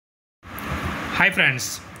Hi friends,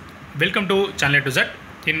 welcome to channel to Z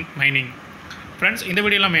in mining. Friends, இந்த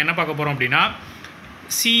வீடியோல நம்ம என்ன பார்க்க போறோம் அப்படினா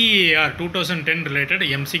CEAR 2010 related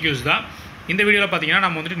MCQs தான். இந்த வீடியோல பாத்தீங்கன்னா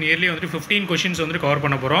நம்ம வந்துட்டு nearly 15 questions வந்துட்டு கவர்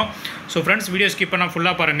பண்ண போறோம். So friends, வீடியோ ஸ்கிப் பண்ணா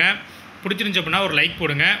ஃபுல்லா பாருங்க. பிடிச்சிருந்துச்சு அப்படினா ஒரு லைக்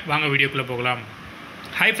போடுங்க. வாங்க வீடியோக்குள்ள போகலாம்.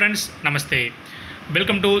 Hi friends, नमस्ते.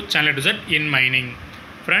 Welcome to channel to Z in mining.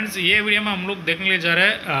 Friends, ये वीडियो में हम लोग देखने ले जा रहे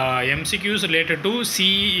हैं MCQs related to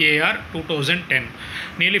CEAR 2010.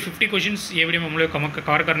 Nearly 50 questions ये वीडियो में हम लोग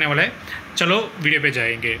कवर करने वाले हैं. चलो वीडियो पे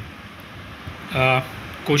जाएंगे.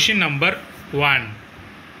 Question number 1.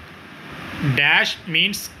 Dash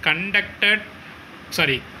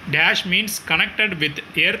means connected with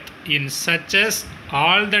earth in such as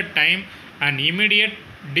all the time and immediate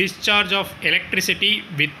discharge of electricity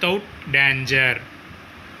without danger.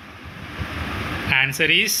 Answer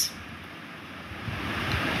is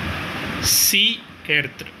C,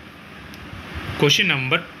 earth. Question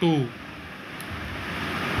number 2.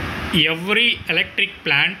 Every electric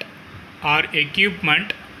plant or equipment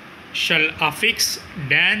shall affix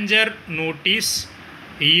danger notice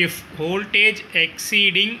if voltage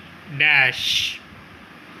exceeding dash.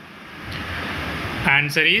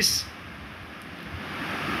 Answer is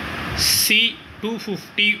C,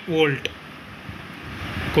 250 volt.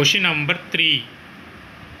 Question number 3.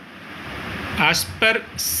 As per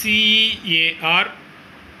CEAR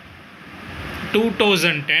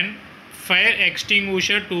 2010, fire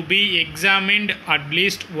extinguisher to be examined at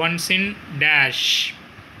least once in dash.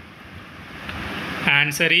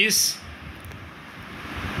 Answer is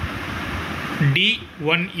D,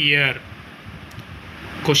 1 year.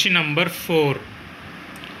 Question number 4.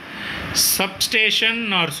 Substation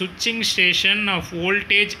or switching station of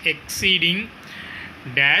voltage exceeding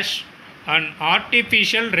dash an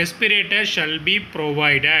artificial respirator shall be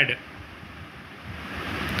provided.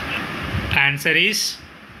 Answer is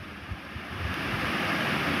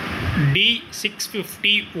D,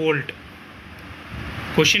 650 volt.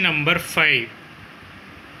 Question number 5.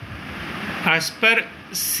 As per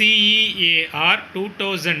CEAR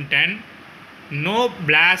 2010, no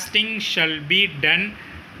blasting shall be done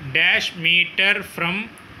dash meter from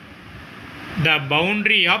the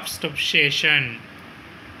boundary of substation.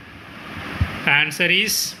 Answer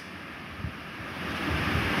is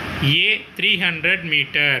A, 300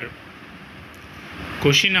 meter.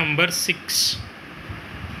 Question number 6.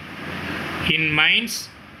 In mines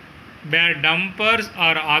where dumpers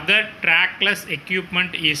or other trackless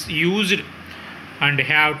equipment is used and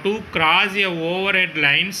have to cross a overhead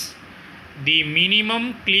lines, the minimum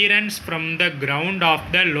clearance from the ground of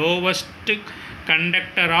the lowest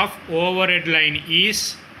conductor of overhead line is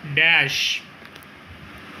dash.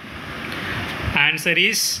 Answer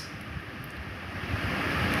is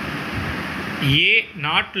A,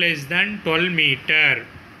 not less than 12 meter.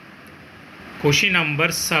 Question number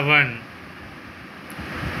 7.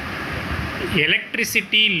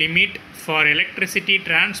 Electricity limit for electricity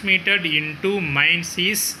transmitted into mines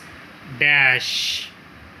is dash.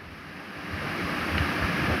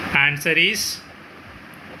 Answer is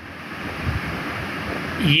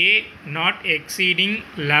A, not exceeding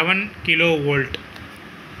 11 kilovolt.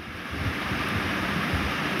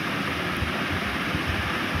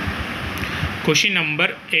 Question number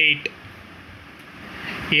 8.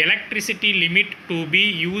 Electricity limit to be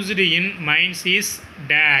used in mines is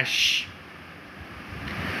dash.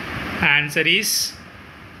 Answer is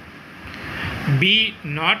B,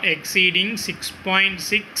 not exceeding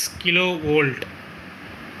 6.6 kilovolt.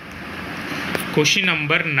 Question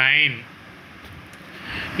number 9.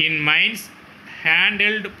 In mines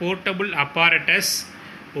handheld portable apparatus,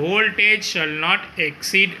 voltage shall not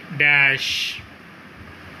exceed dash.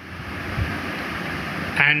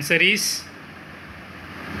 Answer is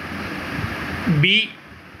B,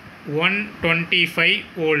 125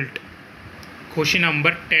 volt. Question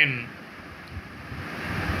number 10.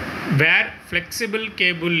 Where flexible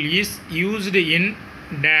cable is used in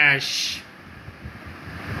dash.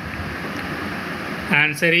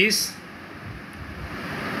 Answer is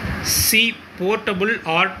C, portable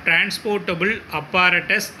or transportable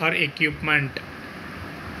apparatus or equipment.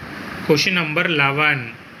 Question number 11.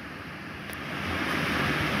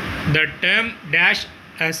 The term dash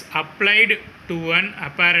as applied to an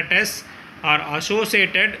apparatus or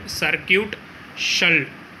associated circuit shall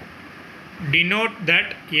denote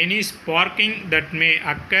that any sparking that may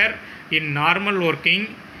occur in normal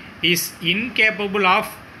working is incapable of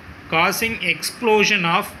causing explosion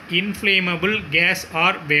of inflammable gas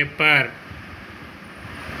or vapor.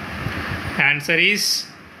 Answer is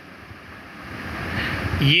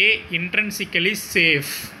A, intrinsically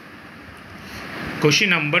safe. Question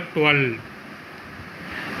number 12.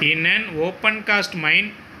 In an open cast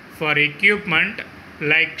mine for equipment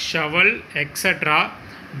like shovel etc.,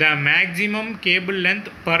 the maximum cable length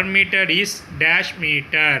permitted is dash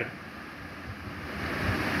meter.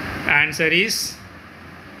 Answer is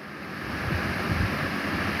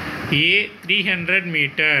A 300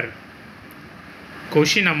 meter.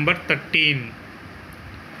 Question number 13.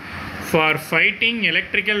 For fighting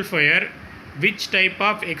electrical fire, which type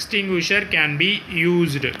of extinguisher can be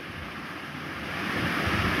used?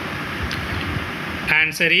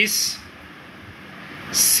 Answer is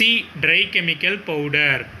C dry chemical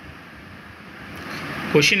powder.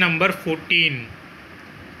 Question number 14.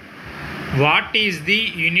 What is the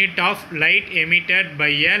unit of light emitted by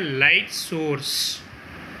a light source?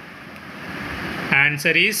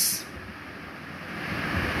 Answer is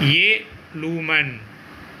A lumen.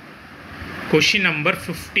 Question number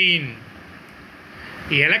 15.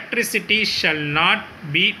 Electricity shall not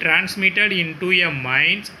be transmitted into a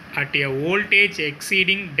mine at a voltage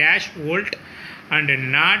exceeding dash volt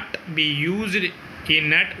and not be used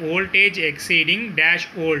in at voltage exceeding dash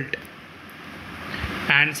volt.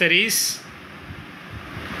 Answer is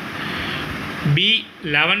B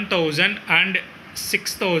 11,000 and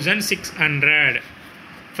 6,600.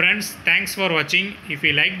 Friends, thanks for watching. If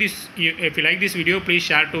you like this video, please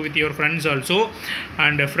share it with your friends also.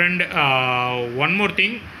 And friend, one more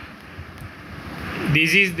thing,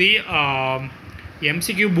 this is the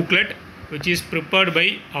MCQ booklet which is prepared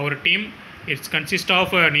by our team. It consists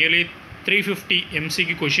of nearly 350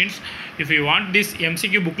 MCQ questions. If you want this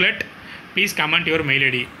MCQ booklet, please comment your mail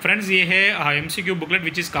ID. Friends, ये है MCQ booklet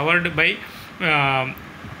which is covered by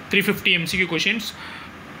 350 MCQ questions.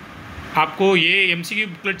 आपको ये MCQ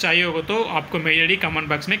booklet चाहिए होगा तो आपको mail ID comment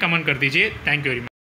box में comment कर दीजिए. Thank you very much.